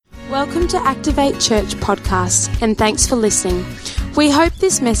Welcome to Activate Church podcast, and thanks for listening. We hope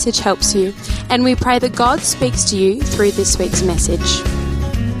this message helps you, and we pray that God speaks to you through this week's message.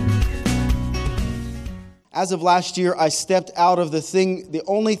 As of last year, I stepped out of the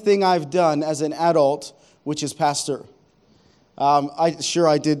only thing I've done as an adult, which is pastor. I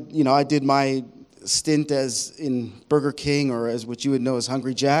did my stint as in Burger King, or as what you would know as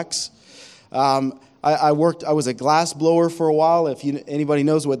Hungry Jack's. I was a glass blower for a while, if anybody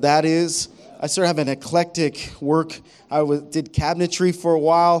knows what that is. I sort of have an eclectic work. Did cabinetry for a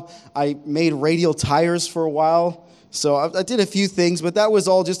while. I made radial tires for a while. So I did a few things, but that was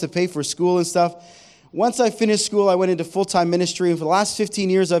all just to pay for school and stuff. Once I finished school, I went into full-time ministry, and for the last 15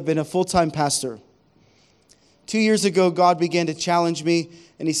 years, I've been a full-time pastor. 2 years ago, God began to challenge me,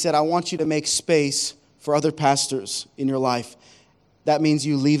 and He said, I want you to make space for other pastors in your life. That means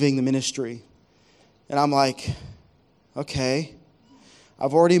you leaving the ministry. And I'm like, okay,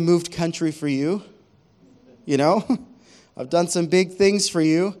 I've already moved country for you, I've done some big things for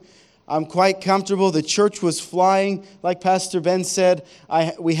you. I'm quite comfortable. The church was flying. Like Pastor Ben said,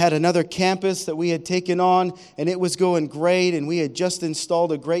 we had another campus that we had taken on, and it was going great, and we had just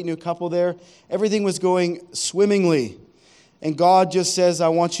installed a great new couple there. Everything was going swimmingly. And God just says, I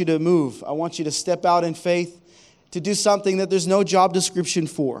want you to move. I want you to step out in faith to do something that there's no job description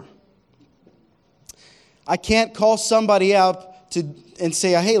for. I can't call somebody up and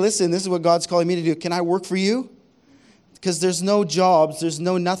say, hey, listen, this is what God's calling me to do. Can I work for you? Because there's no jobs, there's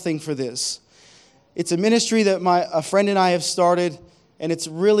no nothing for this. It's a ministry that a friend and I have started, and it's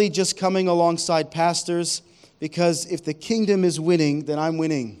really just coming alongside pastors, because if the kingdom is winning, then I'm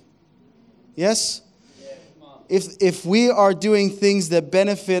winning. Yes? If we are doing things that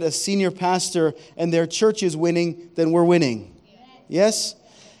benefit a senior pastor and their church is winning, then we're winning. Yes?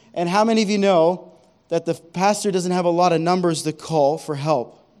 And how many of you know that the pastor doesn't have a lot of numbers to call for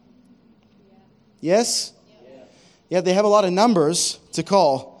help? Yes? Yeah, they have a lot of numbers to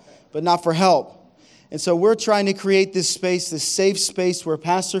call, but not for help. And so we're trying to create this space, this safe space where a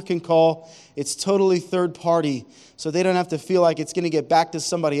pastor can call. It's totally third party, so they don't have to feel like it's going to get back to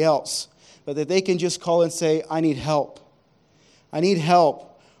somebody else, but that they can just call and say, I need help. I need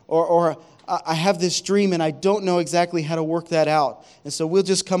help. Or I have this dream and I don't know exactly how to work that out. And so we'll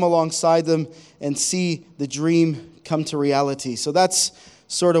just come alongside them and see the dream come to reality. So that's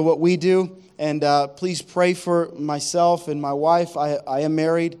sort of what we do. And please pray for myself and my wife. I am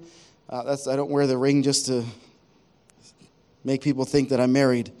married. I don't wear the ring just to make people think that I'm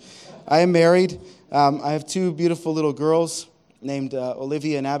married. I am married. I have two beautiful little girls named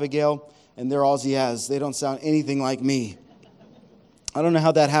Olivia and Abigail, and they're Aussies. They don't sound anything like me. I don't know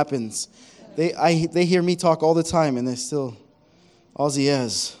how that happens. They hear me talk all the time, and they're still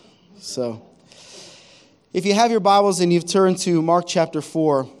Aussies. So if you have your Bibles and you've turned to Mark chapter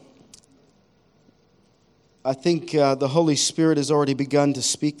 4, I think the Holy Spirit has already begun to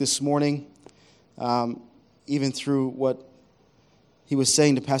speak this morning, even through what he was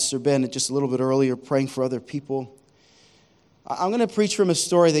saying to Pastor Ben just a little bit earlier, praying for other people. I'm going to preach from a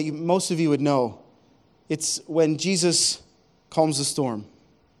story that most of you would know. It's when Jesus calms the storm.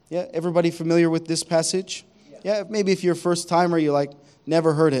 Yeah, everybody familiar with this passage? Yeah, maybe if you're a first timer, you're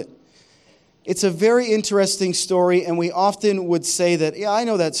never heard it. It's a very interesting story, and we often would say that, yeah, I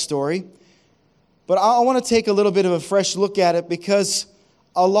know that story. But I want to take a little bit of a fresh look at it, because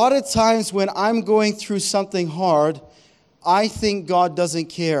a lot of times when I'm going through something hard, I think God doesn't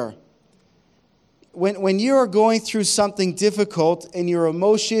care. When you are going through something difficult and your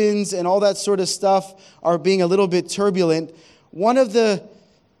emotions and all that sort of stuff are being a little bit turbulent, one of the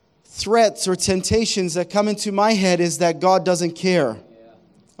threats or temptations that come into my head is that God doesn't care.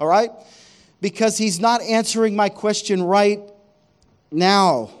 All right? Because He's not answering my question right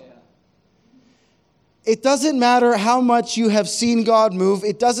now. It doesn't matter how much you have seen God move.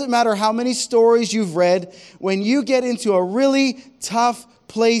 It doesn't matter how many stories you've read. When you get into a really tough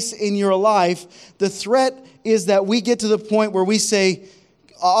place in your life, the threat is that we get to the point where we say,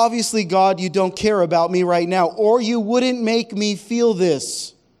 obviously, God, you don't care about me right now, or you wouldn't make me feel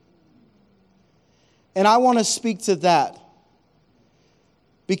this. And I want to speak to that,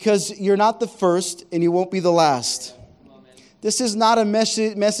 because you're not the first and you won't be the last. This is not a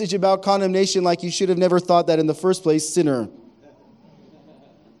message about condemnation, like you should have never thought that in the first place, sinner.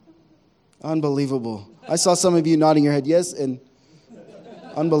 Unbelievable. I saw some of you nodding your head, yes, and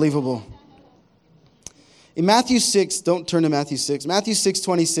unbelievable. In Matthew 6, don't turn to Matthew 6. Matthew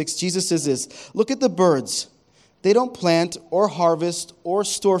 6:26, Jesus says this, look at the birds. They don't plant or harvest or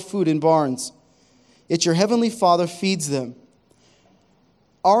store food in barns, yet your heavenly Father feeds them.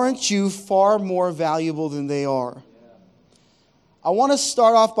 Aren't you far more valuable than they are? I want to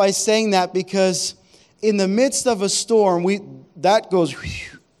start off by saying that because in the midst of a storm, that goes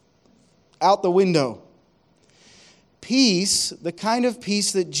out the window. Peace, the kind of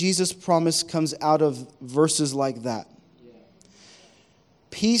peace that Jesus promised, comes out of verses like that.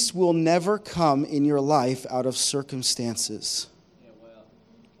 Peace will never come in your life out of circumstances.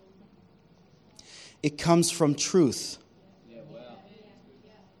 It comes from truth.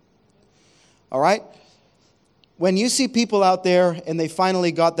 All right? When you see people out there and they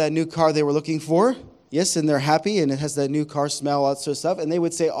finally got that new car they were looking for, yes, and they're happy and it has that new car smell, all that sort of stuff, and they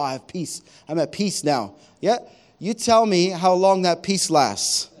would say, oh, I have peace. I'm at peace now. Yeah? You tell me how long that peace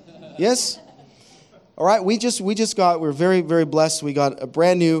lasts. Yes? All right, we're very, very blessed. We got a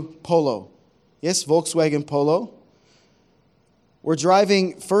brand new Polo. Yes, Volkswagen Polo. We're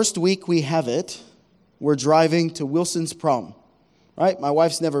driving, first week we have it, we're driving to Wilson's Prom. Right? My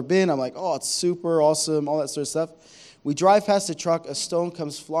wife's never been. I'm like, oh, it's super awesome, all that sort of stuff. We drive past the truck. A stone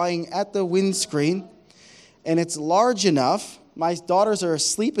comes flying at the windscreen, and it's large enough. My daughters are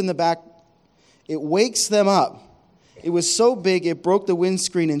asleep in the back. It wakes them up. It was so big, it broke the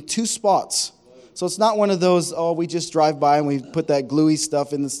windscreen in 2 spots. So it's not one of those, oh, we just drive by and we put that gluey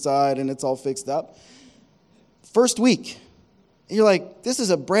stuff in the side and it's all fixed up. First week, you're like, this is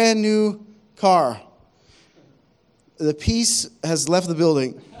a brand new car. The peace has left the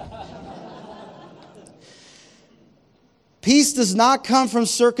building. Peace does not come from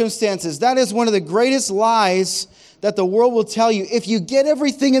circumstances. That is one of the greatest lies that the world will tell you. If you get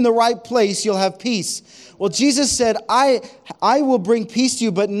everything in the right place, you'll have peace. Well, Jesus said, I will bring peace to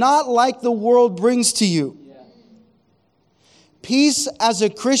you, but not like the world brings to you. Peace as a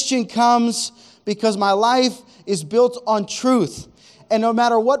Christian comes because my life is built on truth. And no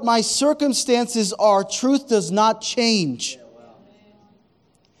matter what my circumstances are, truth does not change.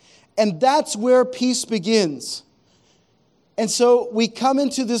 And that's where peace begins. And so we come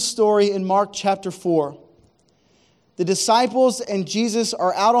into this story in Mark chapter 4. The disciples and Jesus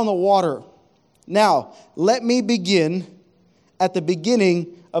are out on the water. Now, let me begin at the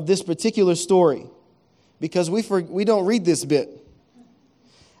beginning of this particular story, because we don't read this bit.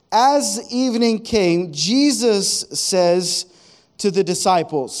 As evening came, Jesus says to the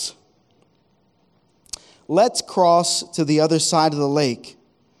disciples, let's cross to the other side of the lake.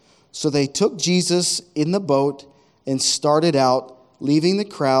 So they took Jesus in the boat and started out, leaving the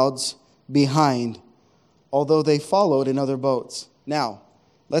crowds behind, although they followed in other boats. Now,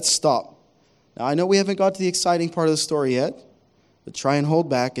 let's stop. Now, I know we haven't got to the exciting part of the story yet, but try and hold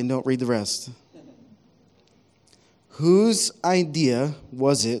back and don't read the rest. Whose idea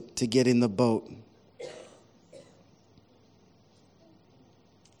was it to get in the boat?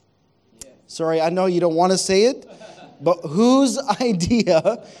 Sorry, I know you don't want to say it, but whose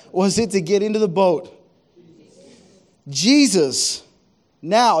idea was it to get into the boat? Jesus.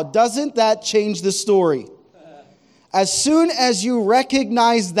 Now, doesn't that change the story? As soon as you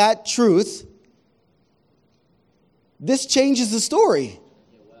recognize that truth, this changes the story.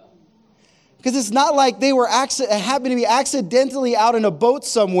 Because it's not like they were happened to be accidentally out in a boat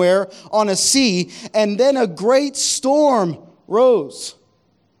somewhere on a sea, and then a great storm rose.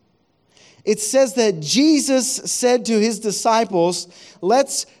 It says that Jesus said to his disciples,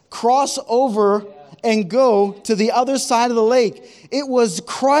 let's cross over and go to the other side of the lake. It was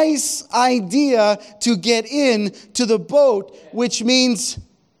Christ's idea to get in to the boat, which means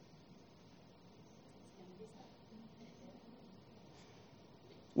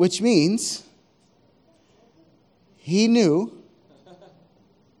he knew,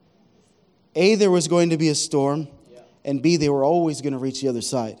 A, there was going to be a storm, and B, they were always going to reach the other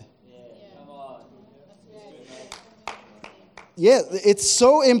side. Yeah, it's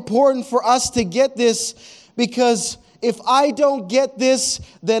so important for us to get this, because if I don't get this,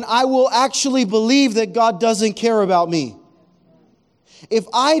 then I will actually believe that God doesn't care about me. If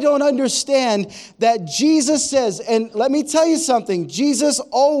I don't understand that Jesus says, and let me tell you something, Jesus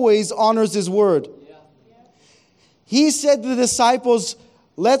always honors his word. He said to the disciples,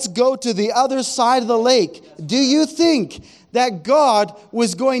 let's go to the other side of the lake. Do you think that God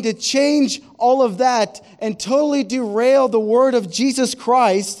was going to change all of that and totally derail the word of Jesus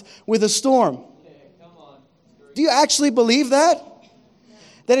Christ with a storm? Do you actually believe that?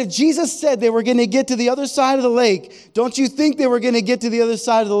 That if Jesus said they were going to get to the other side of the lake, don't you think they were going to get to the other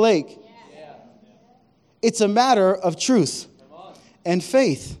side of the lake? It's a matter of truth and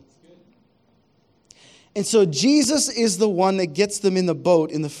faith. And so Jesus is the one that gets them in the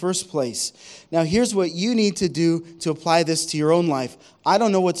boat in the first place. Now, here's what you need to do to apply this to your own life. I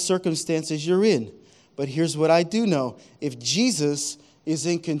don't know what circumstances you're in, but here's what I do know. If Jesus is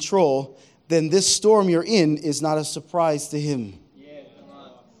in control, then this storm you're in is not a surprise to him.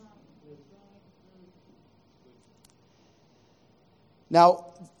 Now,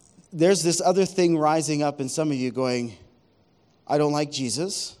 there's this other thing rising up in some of you going, I don't like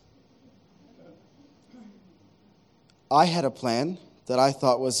Jesus. I had a plan that I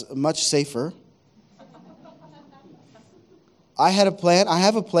thought was much safer. I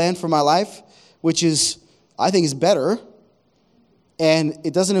have a plan for my life, which is, I think is better, and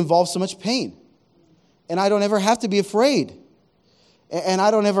it doesn't involve so much pain. And I don't ever have to be afraid. And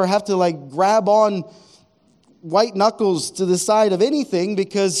I don't ever have to grab on white knuckles to the side of anything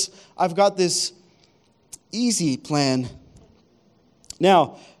because I've got this easy plan.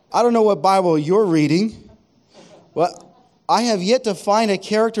 Now, I don't know what Bible you're reading, but I have yet to find a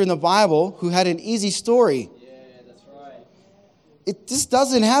character in the Bible who had an easy story. Yeah, that's right. It just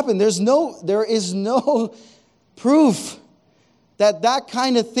doesn't happen. There is no proof that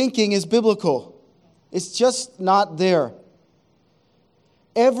kind of thinking is biblical. It's just not there.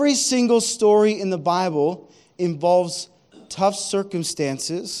 Every single story in the Bible involves tough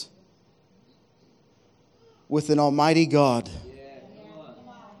circumstances with an almighty God. Yeah, come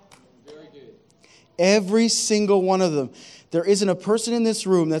on. Very good. Every single one of them. There isn't a person in this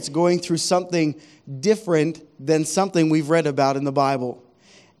room that's going through something different than something we've read about in the Bible.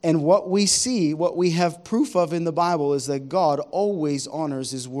 And what we see, what we have proof of in the Bible is that God always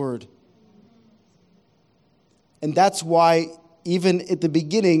honors His word. And that's why even at the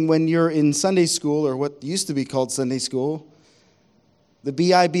beginning, when you're in Sunday school, or what used to be called Sunday school, the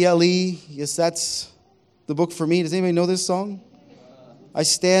Bible, yes, that's the book for me. Does anybody know this song? I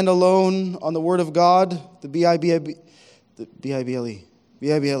stand alone on the word of God, the Bible.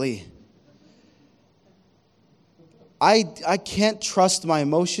 I can't trust my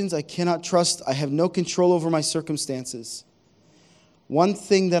emotions. I have no control over my circumstances. One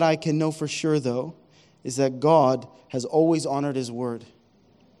thing that I can know for sure, though, is that God has always honored His word.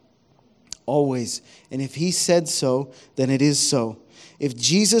 Always. And if He said so, then it is so. If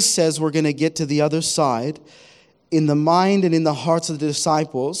Jesus says we're going to get to the other side, in the mind and in the hearts of the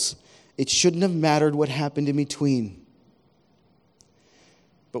disciples, it shouldn't have mattered what happened in between.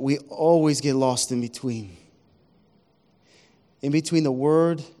 But we always get lost in between. In between the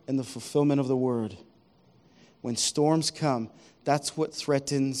word and the fulfillment of the word. When storms come, that's what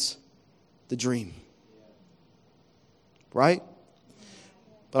threatens the dream. Right?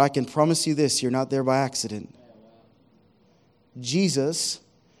 But I can promise you this, you're not there by accident. Jesus,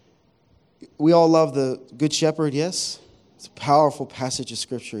 we all love the Good Shepherd, yes? It's a powerful passage of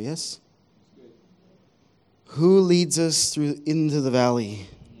Scripture, yes? Who leads us into the valley?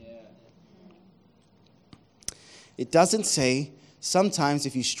 It doesn't say, sometimes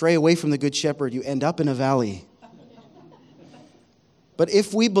if you stray away from the Good Shepherd, you end up in a valley. But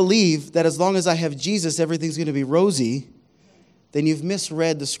if we believe that as long as I have Jesus, everything's going to be rosy, then you've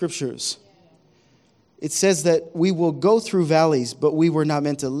misread the Scriptures. It says that we will go through valleys, but we were not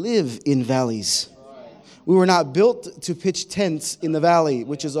meant to live in valleys. We were not built to pitch tents in the valley,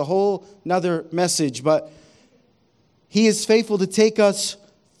 which is a whole nother message. But He is faithful to take us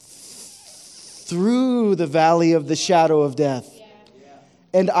through the valley of the shadow of death.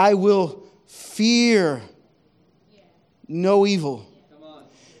 And I will fear no evil.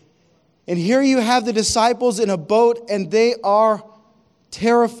 And here you have the disciples in a boat, and they are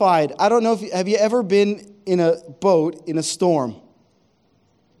terrified. I don't know have you ever been in a boat in a storm?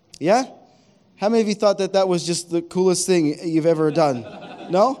 Yeah? How many of you thought that was just the coolest thing you've ever done?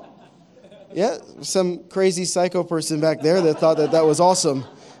 No? Yeah? Some crazy psycho person back there that thought that was awesome.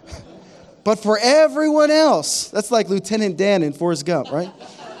 But for everyone else, that's like Lieutenant Dan in Forrest Gump, right?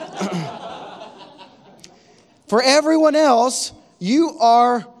 For everyone else, you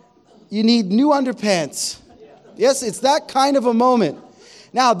need new underpants. Yes, it's that kind of a moment.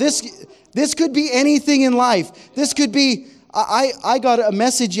 Now, this could be anything in life. This could be, I got a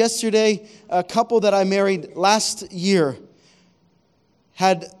message yesterday, a couple that I married last year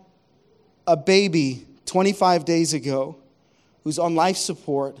had a baby 25 days ago who's on life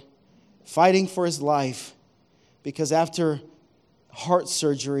support, fighting for his life because after heart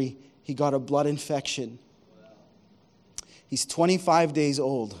surgery, he got a blood infection. He's 25 days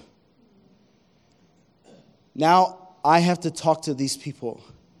old. Now, I have to talk to these people.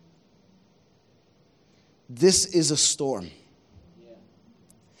 This is a storm.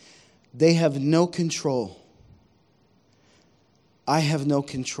 They have no control. I have no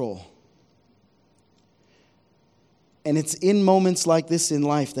control. And it's in moments like this in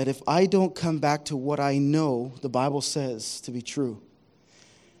life that if I don't come back to what I know the Bible says to be true,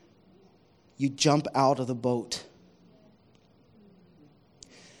 you jump out of the boat.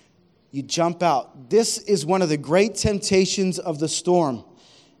 You jump out. This is one of the great temptations of the storm.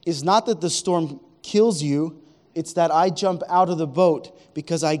 It's not that the storm kills you, It's that I jump out of the boat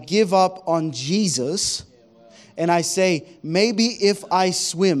because I give up on Jesus and I say, maybe if I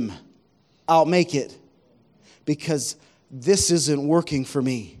swim, I'll make it because this isn't working for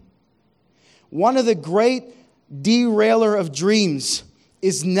me. One of the great derailer of dreams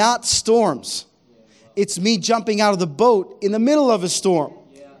is not storms. It's me jumping out of the boat in the middle of a storm.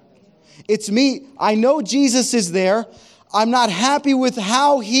 It's me. I know Jesus is there. I'm not happy with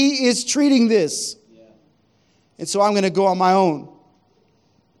how he is treating this. And so I'm going to go on my own.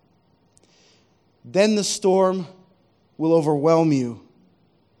 Then the storm will overwhelm you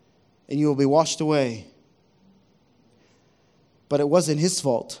and you will be washed away. But it wasn't his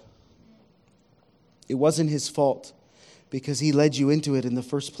fault. It wasn't his fault because he led you into it in the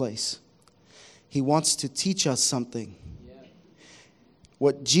first place. He wants to teach us something.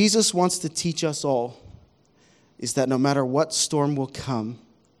 What Jesus wants to teach us all is that no matter what storm will come,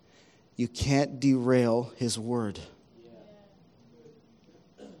 you can't derail his word.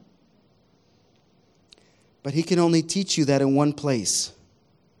 But he can only teach you that in one place.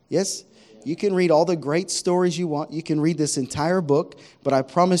 Yes? You can read all the great stories you want. You can read this entire book. But I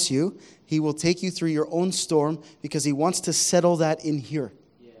promise you, he will take you through your own storm because he wants to settle that in here.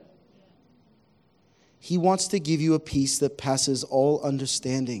 He wants to give you a peace that passes all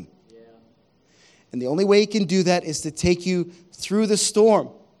understanding. And the only way he can do that is to take you through the storm.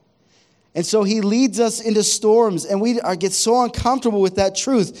 And so he leads us into storms, and we get so uncomfortable with that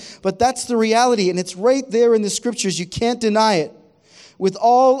truth. But that's the reality, and it's right there in the scriptures. You can't deny it. With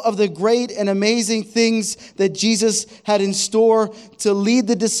all of the great and amazing things that Jesus had in store to lead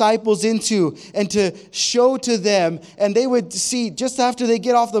the disciples into and to show to them, and they would see just after they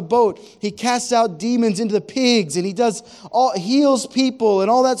get off the boat, he casts out demons into the pigs, and he heals people and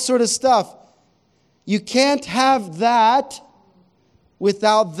all that sort of stuff. You can't have that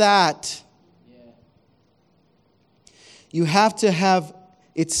without that. You have to have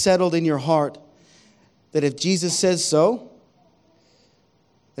it settled in your heart that if Jesus says so,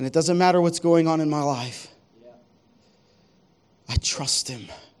 then it doesn't matter what's going on in my life. I trust him.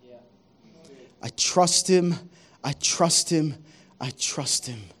 I trust him. I trust him. I trust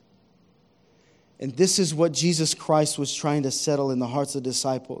him. And this is what Jesus Christ was trying to settle in the hearts of the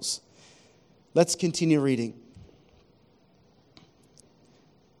disciples. Let's continue reading.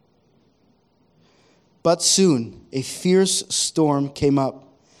 But soon a fierce storm came up.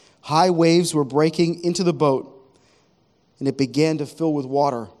 High waves were breaking into the boat, and it began to fill with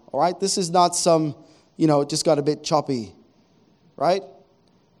water. All right? This is not some, it just got a bit choppy. Right?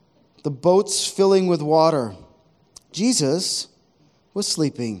 The boat's filling with water. Jesus was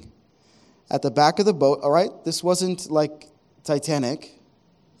sleeping at the back of the boat. All right? This wasn't like Titanic.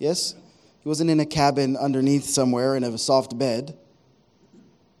 Yes? He wasn't in a cabin underneath somewhere in a soft bed.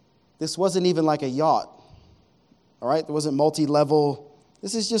 This wasn't even like a yacht. All right? There wasn't multi-level.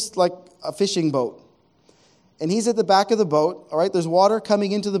 This is just like a fishing boat. And he's at the back of the boat. All right? There's water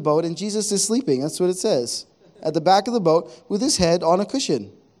coming into the boat, and Jesus is sleeping. That's what it says. At the back of the boat with his head on a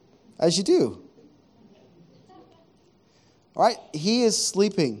cushion, as you do. All right? He is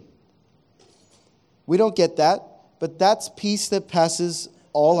sleeping. We don't get that, but that's peace that passes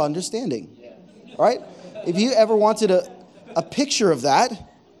all understanding. All right? If you ever wanted a picture of that,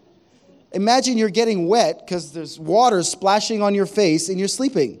 imagine you're getting wet because there's water splashing on your face and you're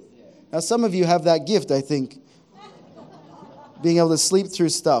sleeping. Now, some of you have that gift, I think, being able to sleep through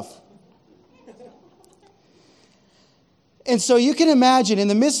stuff. And so you can imagine, in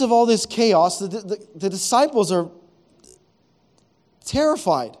the midst of all this chaos, the disciples are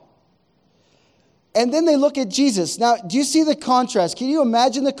terrified. And then they look at Jesus. Now, do you see the contrast? Can you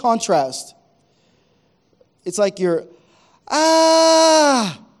imagine the contrast? It's like you're,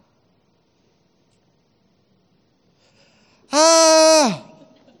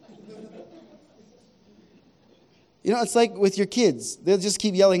 it's like with your kids. They'll just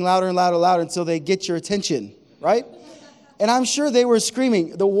keep yelling louder and louder and louder until they get your attention, right? And I'm sure they were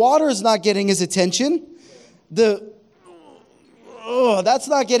screaming. The water is not getting his attention. That's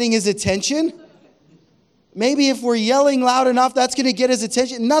not getting his attention. Maybe if we're yelling loud enough, that's going to get his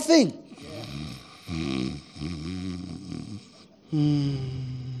attention. Nothing.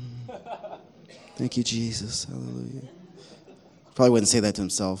 Thank you, Jesus. Hallelujah. Probably wouldn't say that to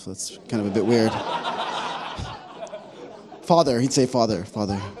himself. That's kind of a bit weird. Father. He'd say Father.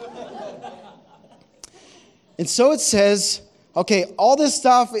 And so it says, okay, all this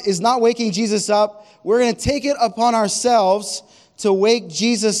stuff is not waking Jesus up. We're going to take it upon ourselves to wake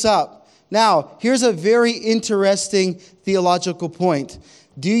Jesus up. Now, here's a very interesting theological point.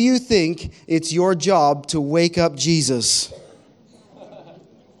 Do you think it's your job to wake up Jesus?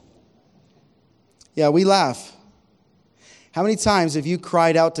 Yeah, we laugh. How many times have you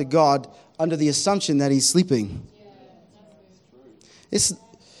cried out to God under the assumption that he's sleeping?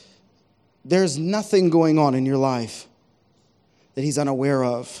 There's nothing going on in your life that he's unaware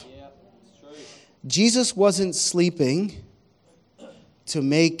of. Jesus wasn't sleeping to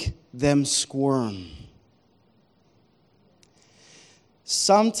make them squirm.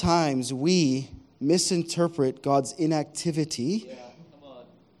 Sometimes we misinterpret God's inactivity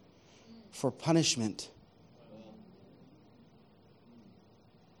for punishment.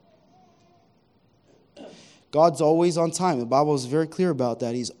 God's always on time. The Bible is very clear about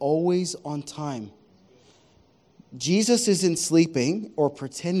that. He's always on time. Jesus isn't sleeping or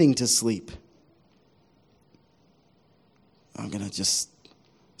pretending to sleep. I'm going to just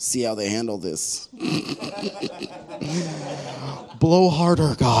see how they handle this. Blow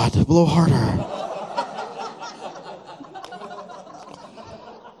harder, God. Blow harder.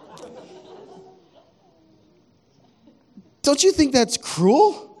 Don't you think that's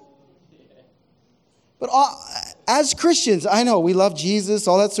cruel? But as Christians, I know we love Jesus,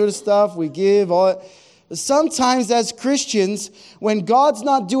 all that sort of stuff. We give, all that. But sometimes as Christians, when God's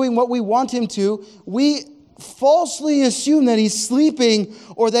not doing what we want him to, we falsely assume that he's sleeping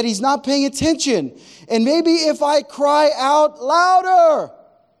or that he's not paying attention. And maybe if I cry out louder,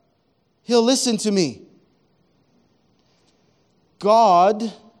 he'll listen to me.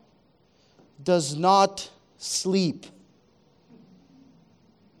 God does not sleep.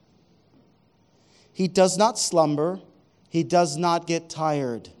 He does not slumber. He does not get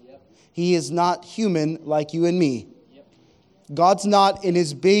tired. Yep. He is not human like you and me. Yep. God's not in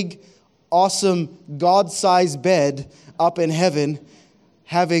his big, awesome, God-sized bed up in heaven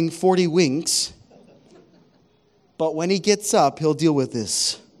having 40 winks. But when he gets up, he'll deal with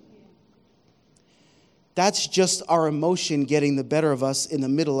this. That's just our emotion getting the better of us in the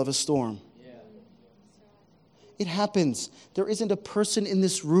middle of a storm. It happens. There isn't a person in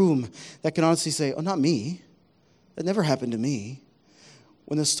this room that can honestly say, oh, not me. That never happened to me.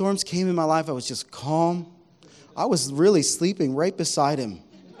 When the storms came in my life, I was just calm. I was really sleeping right beside him.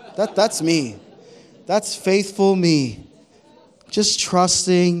 That's me. That's faithful me. Just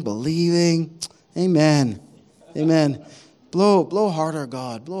trusting, believing. Amen. Amen. Blow harder,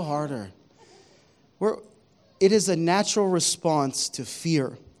 God. Blow harder. It is a natural response to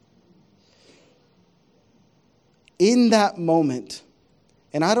fear. In that moment,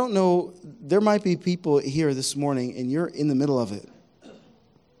 and I don't know, there might be people here this morning and you're in the middle of it.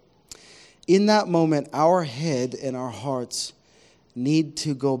 In that moment, our head and our hearts need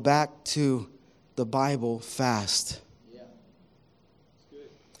to go back to the Bible fast. Yeah. Good.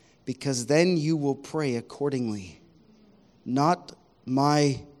 Because then you will pray accordingly. Not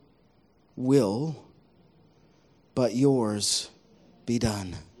my will, but yours be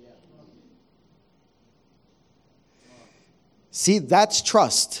done. See, that's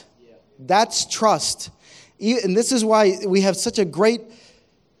trust. That's trust. And this is why we have such a great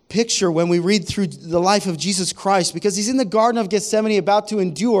picture when we read through the life of Jesus Christ, because he's in the Garden of Gethsemane about to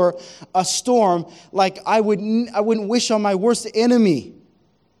endure a storm like I wouldn't wish on my worst enemy.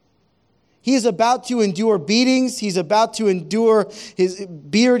 He is about to endure beatings. He's about to endure his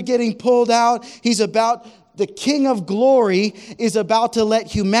beard getting pulled out. The King of Glory is about to let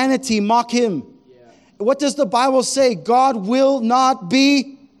humanity mock him. What does the Bible say? God will not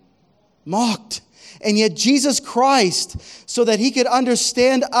be mocked. And yet Jesus Christ, so that he could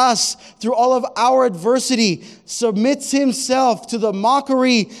understand us through all of our adversity, submits himself to the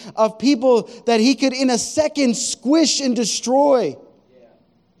mockery of people that he could in a second squish and destroy.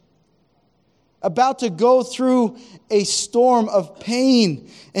 About to go through a storm of pain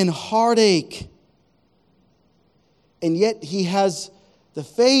and heartache. And yet he has the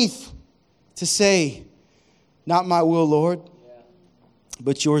faith to say, not my will, Lord,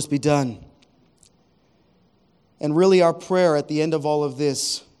 but yours be done. And really our prayer at the end of all of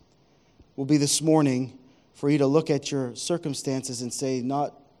this will be this morning for you to look at your circumstances and say,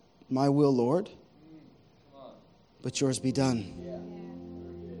 not my will, Lord, but yours be done.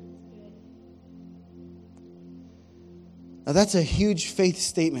 Now that's a huge faith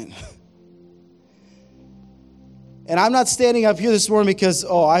statement. And I'm not standing up here this morning because,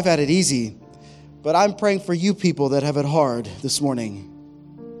 I've had it easy. But I'm praying for you people that have it hard this morning.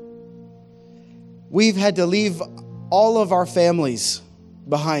 We've had to leave all of our families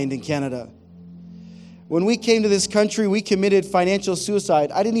behind in Canada. When we came to this country, we committed financial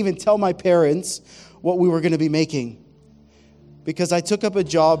suicide. I didn't even tell my parents what we were going to be making, because I took up a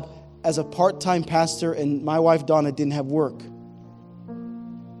job as a part-time pastor and my wife Donna didn't have work.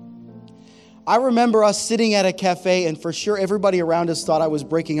 I remember us sitting at a cafe, and for sure everybody around us thought I was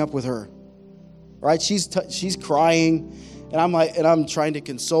breaking up with her. Right? She's crying, And I'm trying to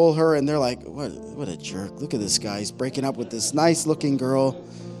console her, and they're like, what a jerk. Look at this guy. He's breaking up with this nice looking girl.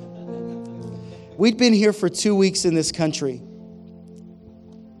 We'd been here for 2 weeks in this country.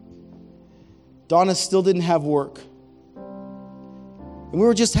 Donna still didn't have work. And we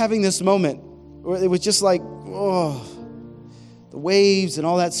were just having this moment where it was just like, oh, the waves and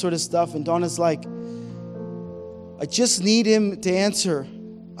all that sort of stuff. And Donna's like, I just need him to answer.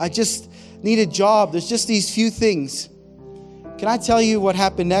 I just need a job. There's just these few things. Can I tell you what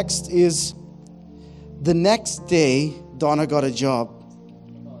happened next is the next day, Donna got a job.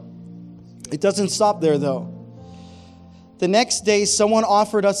 It doesn't stop there though. The next day, someone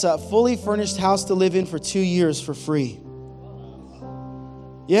offered us a fully furnished house to live in for 2 years for free.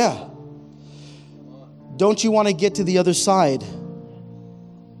 Yeah. Don't you want to get to the other side?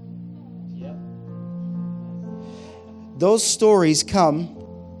 Those stories come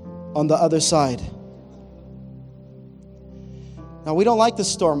on the other side. Now, we don't like the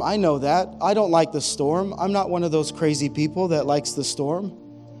storm. I know that. I don't like the storm. I'm not one of those crazy people that likes the storm.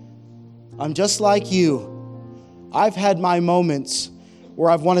 I'm just like you. I've had my moments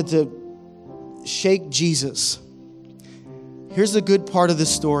where I've wanted to shake Jesus. Here's the good part of the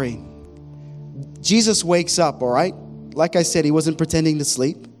story. Jesus wakes up, all right? Like I said, he wasn't pretending to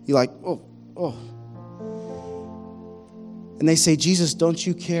sleep. He's like, oh. And they say, Jesus, don't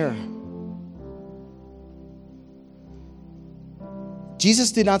you care?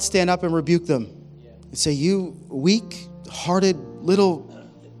 Jesus did not stand up and rebuke them and say, you weak-hearted little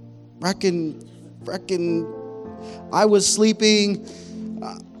reckon, I was sleeping.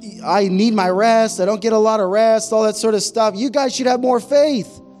 I need my rest. I don't get a lot of rest, all that sort of stuff. You guys should have more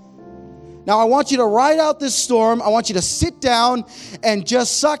faith. Now, I want you to ride out this storm. I want you to sit down and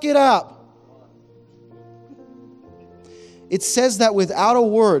just suck it up. It says that without a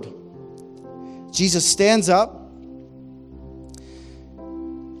word, Jesus stands up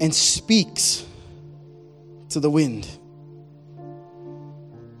and speaks to the wind.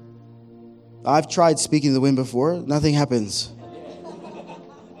 I've tried speaking to the wind before. Nothing happens.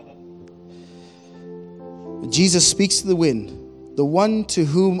 Jesus speaks to the wind, the one to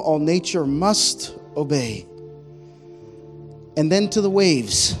whom all nature must obey. And then to the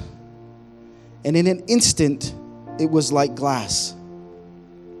waves. And in an instant, it was like glass.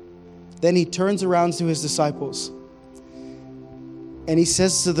 Then he turns around to his disciples. And he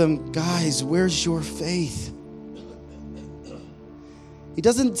says to them, guys, where's your faith? He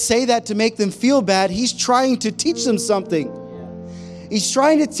doesn't say that to make them feel bad. He's trying to teach them something. He's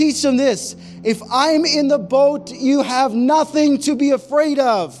trying to teach them this. If I'm in the boat, you have nothing to be afraid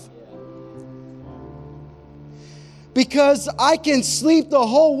of. Because I can sleep the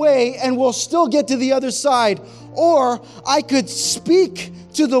whole way and we'll still get to the other side. Or I could speak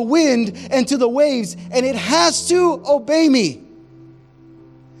to the wind and to the waves and it has to obey me.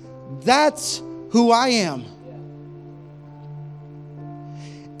 That's who I am.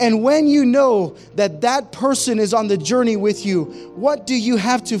 And when you know that that person is on the journey with you, what do you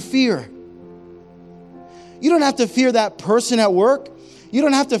have to fear? You don't have to fear that person at work. You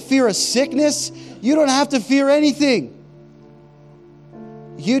don't have to fear a sickness. You don't have to fear anything.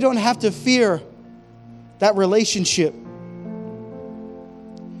 You don't have to fear that relationship.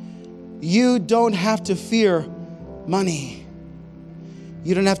 You don't have to fear money.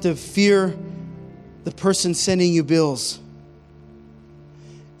 You don't have to fear the person sending you bills.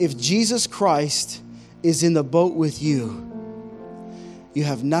 If Jesus Christ is in the boat with you, you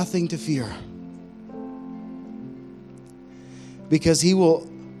have nothing to fear. Because he will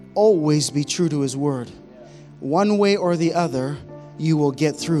always be true to his word. One way or the other, you will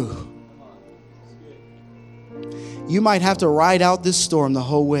get through. You might have to ride out this storm the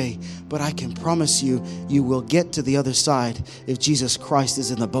whole way, but I can promise you, you will get to the other side if Jesus Christ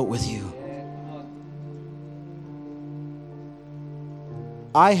is in the boat with you.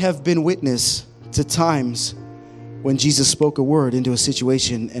 I have been witness to times when Jesus spoke a word into a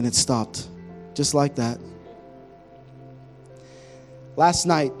situation and it stopped. Just like that. Last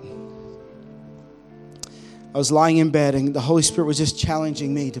night, I was lying in bed and the Holy Spirit was just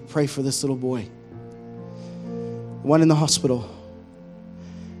challenging me to pray for this little boy. One in the hospital.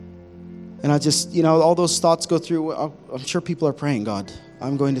 And I just, all those thoughts go through. I'm sure people are praying, God,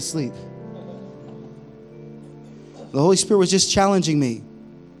 I'm going to sleep. The Holy Spirit was just challenging me.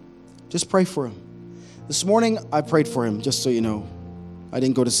 Just pray for him. This morning, I prayed for him, just so you know. I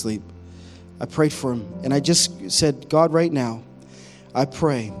didn't go to sleep. I prayed for him. And I just said, God, right now, I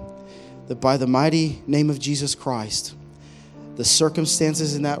pray that by the mighty name of Jesus Christ, the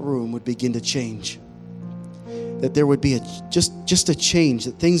circumstances in that room would begin to change. That there would be just a change,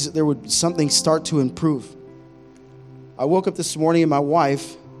 that something start to improve. I woke up this morning and my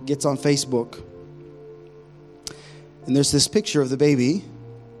wife gets on Facebook. And there's this picture of the baby,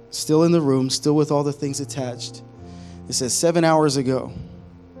 still in the room, still with all the things attached. It says, 7 hours ago,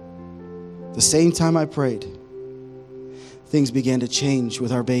 the same time I prayed, things began to change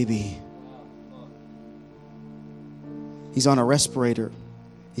with our baby. He's on a respirator.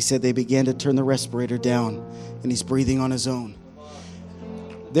 He said they began to turn the respirator down, and he's breathing on his own.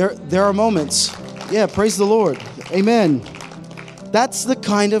 There are moments. Yeah, praise the Lord. Amen. That's the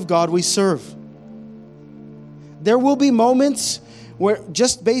kind of God we serve. There will be moments where,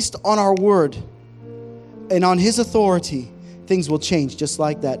 just based on our word and on His authority, things will change just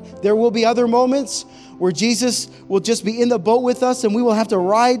like that. There will be other moments where Jesus will just be in the boat with us and we will have to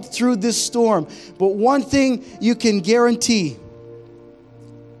ride through this storm. But one thing you can guarantee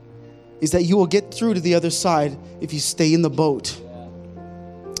is that you will get through to the other side if you stay in the boat.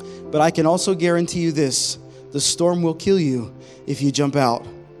 But I can also guarantee you this: the storm will kill you if you jump out.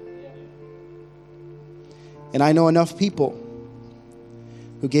 And I know enough people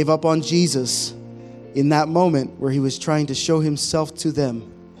who gave up on Jesus in that moment where He was trying to show Himself to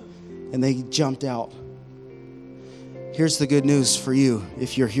them, and they jumped out. Here's the good news for you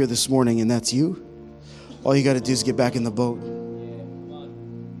if you're here this morning and that's you. All you got to do is get back in the boat.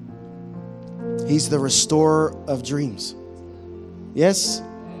 He's the restorer of dreams. Yes?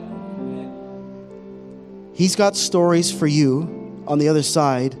 He's got stories for you on the other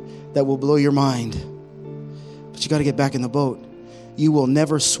side that will blow your mind. But you got to get back in the boat. You will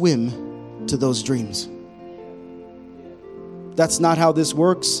never swim to those dreams. That's not how this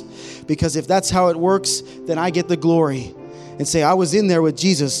works. Because if that's how it works, then I get the glory and say, I was in there with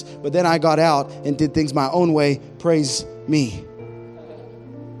Jesus, but then I got out and did things my own way. Praise me.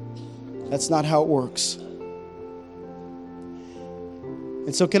 That's not how it works.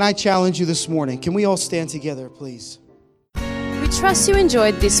 And so can I challenge you this morning? Can we all stand together, please? We trust you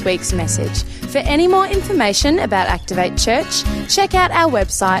enjoyed this week's message. For any more information about Activate Church, check out our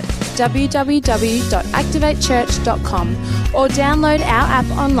website www.activatechurch.com or download our app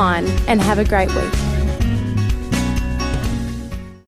online, and have a great week.